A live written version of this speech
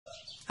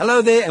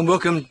Hello there and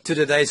welcome to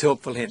today's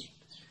Helpful Hint.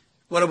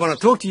 What I want to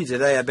talk to you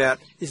today about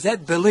is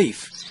that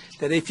belief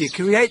that if you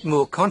create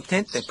more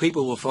content, that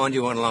people will find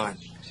you online.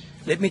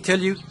 Let me tell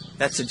you,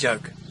 that's a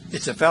joke.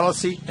 It's a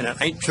fallacy and it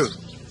ain't true.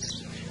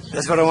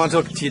 That's what I want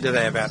to talk to you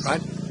today about,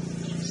 right?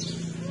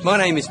 My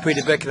name is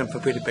Peter Beckenham for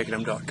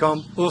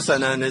peterbeckenham.com, also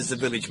known as the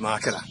Village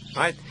Marketer,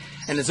 right?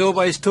 And as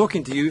always,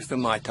 talking to you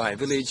from my Thai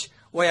village,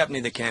 way up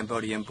near the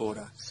Cambodian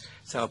border.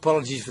 So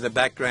apologies for the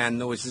background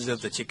noises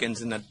of the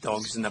chickens and the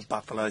dogs and the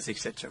buffaloes,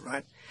 etc.,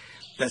 right?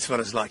 That's what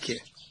it's like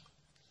here.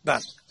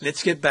 But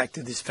let's get back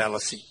to this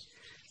fallacy.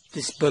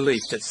 This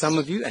belief that some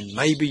of you, and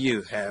maybe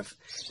you have,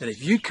 that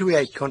if you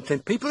create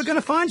content, people are going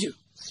to find you.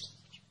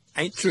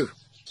 Ain't true.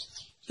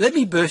 Let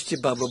me burst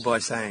your bubble by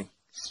saying,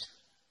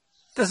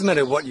 doesn't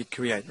matter what you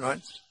create, right?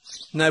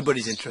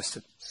 Nobody's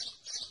interested.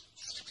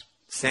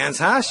 Sounds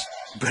harsh,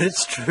 but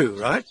it's true,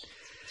 right?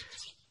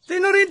 They're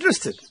not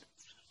interested.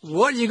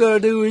 What you got to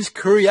do is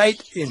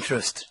create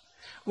interest.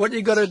 What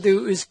you got to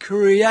do is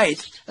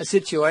create a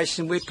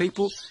situation where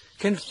people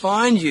can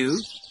find you,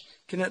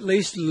 can at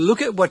least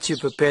look at what you're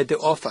prepared to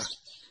offer.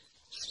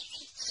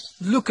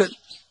 Look at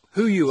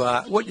who you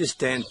are, what you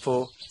stand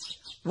for,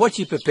 what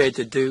you're prepared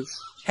to do,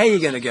 how you're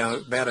going to go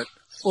about it,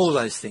 all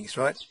those things,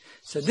 right?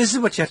 So this is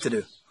what you have to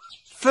do.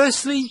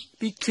 Firstly,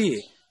 be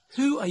clear.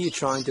 Who are you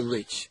trying to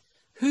reach?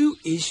 Who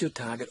is your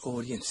target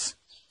audience?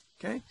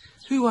 Okay?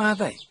 Who are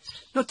they?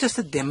 Not just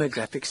the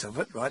demographics of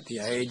it, right? The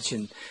age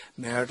and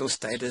marital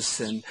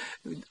status and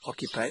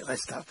occupation, that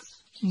stuff.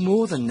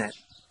 More than that,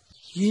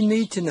 you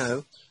need to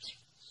know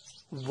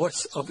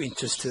what's of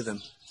interest to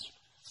them.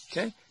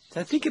 Okay?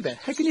 So think about it.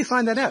 How can you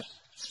find that out?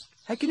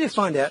 How can you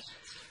find out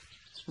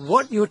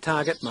what your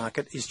target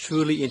market is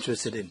truly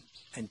interested in?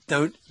 And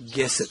don't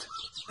guess it.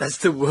 That's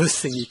the worst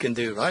thing you can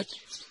do, right?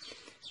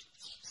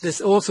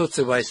 There's all sorts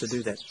of ways to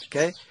do that,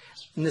 okay?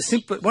 And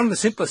one of the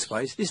simplest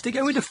ways is to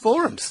go into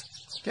forums,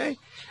 okay?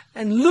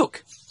 And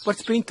look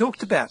what's being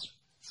talked about,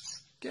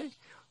 okay?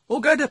 Or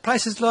go to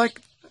places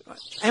like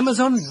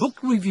Amazon book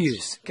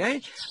reviews,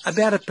 okay?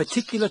 About a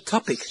particular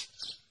topic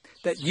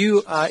that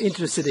you are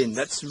interested in,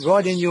 that's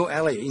right in your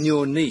alley, in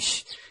your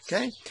niche,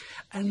 okay?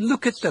 And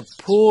look at the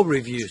poor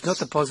reviews, not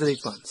the positive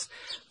ones.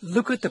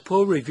 Look at the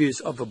poor reviews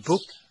of a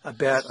book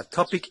about a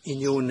topic in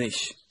your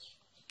niche.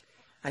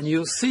 And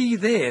you'll see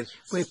there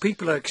where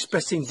people are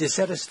expressing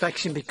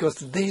dissatisfaction because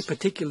their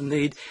particular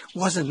need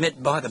wasn't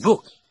met by the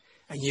book.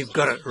 And you've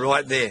got it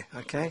right there,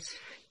 okay?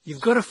 You've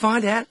got to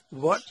find out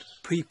what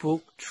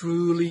people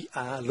truly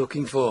are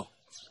looking for.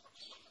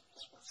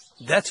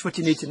 That's what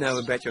you need to know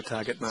about your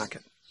target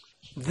market.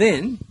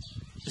 Then,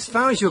 as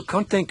far as your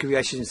content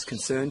creation is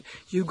concerned,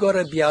 you've got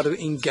to be able to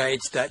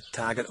engage that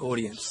target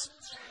audience.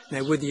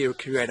 Now, whether you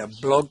create a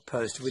blog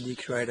post, whether you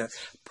create a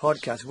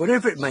podcast,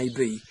 whatever it may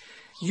be,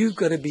 you've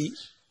got to be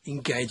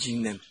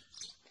engaging them.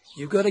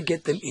 You've got to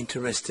get them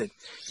interested.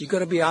 You've got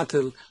to be able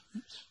to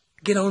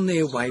get on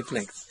their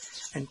wavelength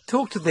and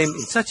talk to them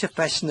in such a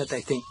fashion that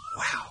they think,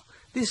 wow,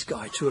 this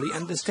guy truly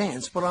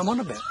understands what I'm on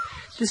about.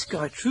 This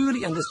guy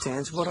truly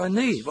understands what I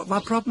need, what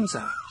my problems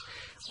are.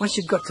 Once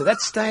you've got to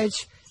that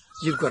stage,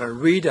 you've got a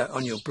reader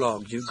on your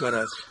blog, you've got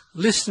a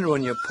listener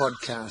on your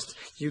podcast,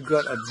 you've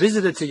got a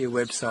visitor to your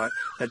website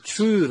that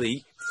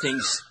truly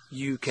thinks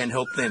you can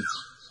help them.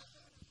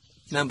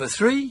 Number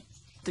 3,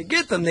 to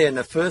get them there in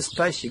the first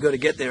place, you've got to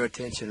get their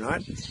attention,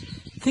 right?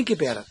 Think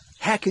about it.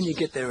 How can you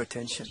get their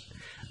attention?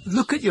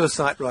 Look at your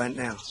site right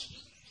now.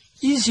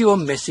 Is your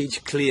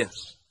message clear?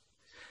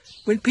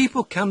 When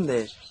people come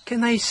there,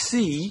 can they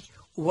see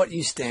what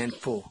you stand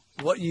for,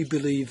 what you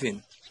believe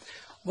in?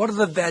 What are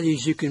the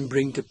values you can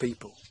bring to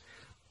people?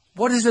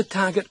 What is the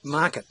target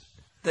market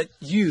that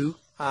you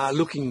are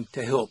looking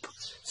to help?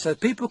 So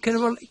people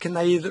can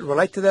they either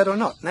relate to that or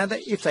not? Now,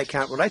 if they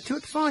can't relate to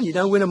it, fine, you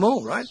don't win them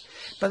all, right?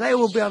 But they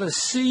will be able to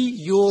see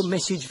your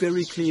message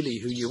very clearly,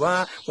 who you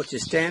are, what you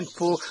stand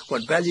for,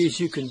 what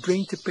values you can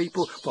bring to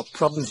people, what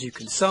problems you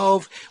can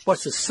solve,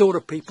 what's the sort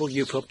of people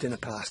you've helped in the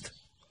past.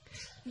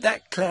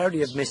 That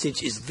clarity of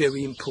message is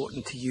very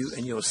important to you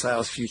and your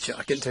sales future,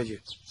 I can tell you.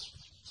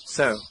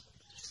 So,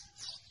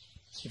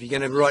 if you're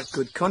going to write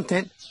good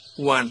content,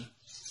 1,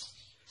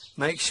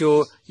 make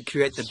sure you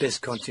create the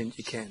best content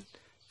you can.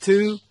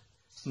 2,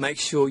 make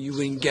sure you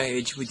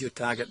engage with your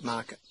target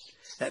market.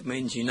 That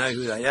means you know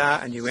who they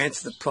are and you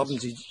answer the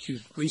problems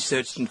you've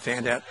researched and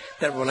found out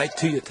that relate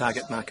to your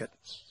target market.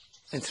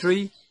 And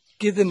 3,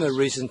 give them a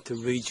reason to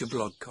read your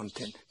blog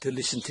content, to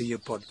listen to your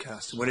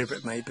podcast, whatever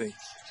it may be.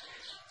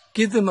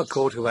 Give them a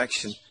call to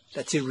action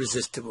that's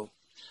irresistible.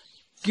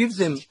 Give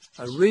them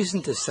a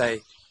reason to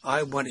say,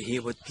 I want to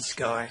hear what this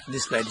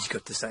lady's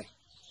got to say.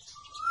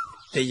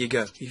 There you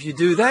go. If you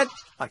do that,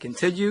 I can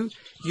tell you,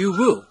 you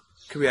will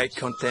create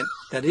content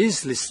that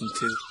is listened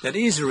to, that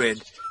is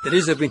read, that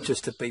is of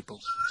interest to people.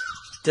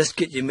 Just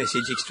get your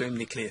message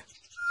extremely clear.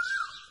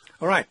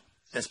 All right,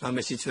 that's my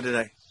message for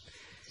today.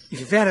 If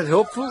you found it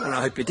helpful, and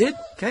I hope you did,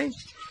 okay,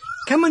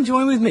 come and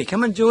join with me.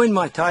 Come and join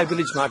my Thai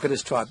Village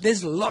Marketers Tribe.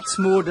 There's lots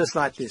more just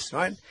like this,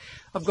 right?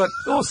 I've got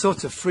all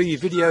sorts of free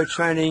video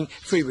training,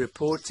 free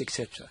reports,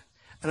 etc.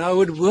 And I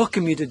would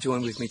welcome you to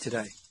join with me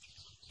today.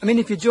 I mean,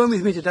 if you join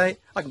with me today,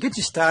 I can get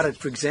you started,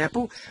 for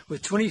example,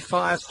 with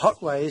 25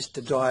 hot ways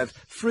to drive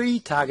free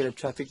targeted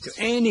traffic to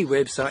any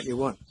website you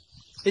want.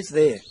 It's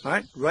there,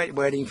 right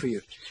waiting for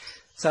you.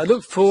 So I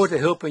look forward to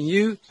helping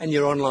you and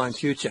your online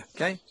future,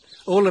 okay?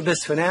 All the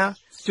best for now.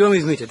 Join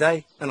with me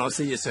today, and I'll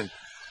see you soon.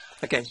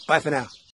 Okay, bye for now.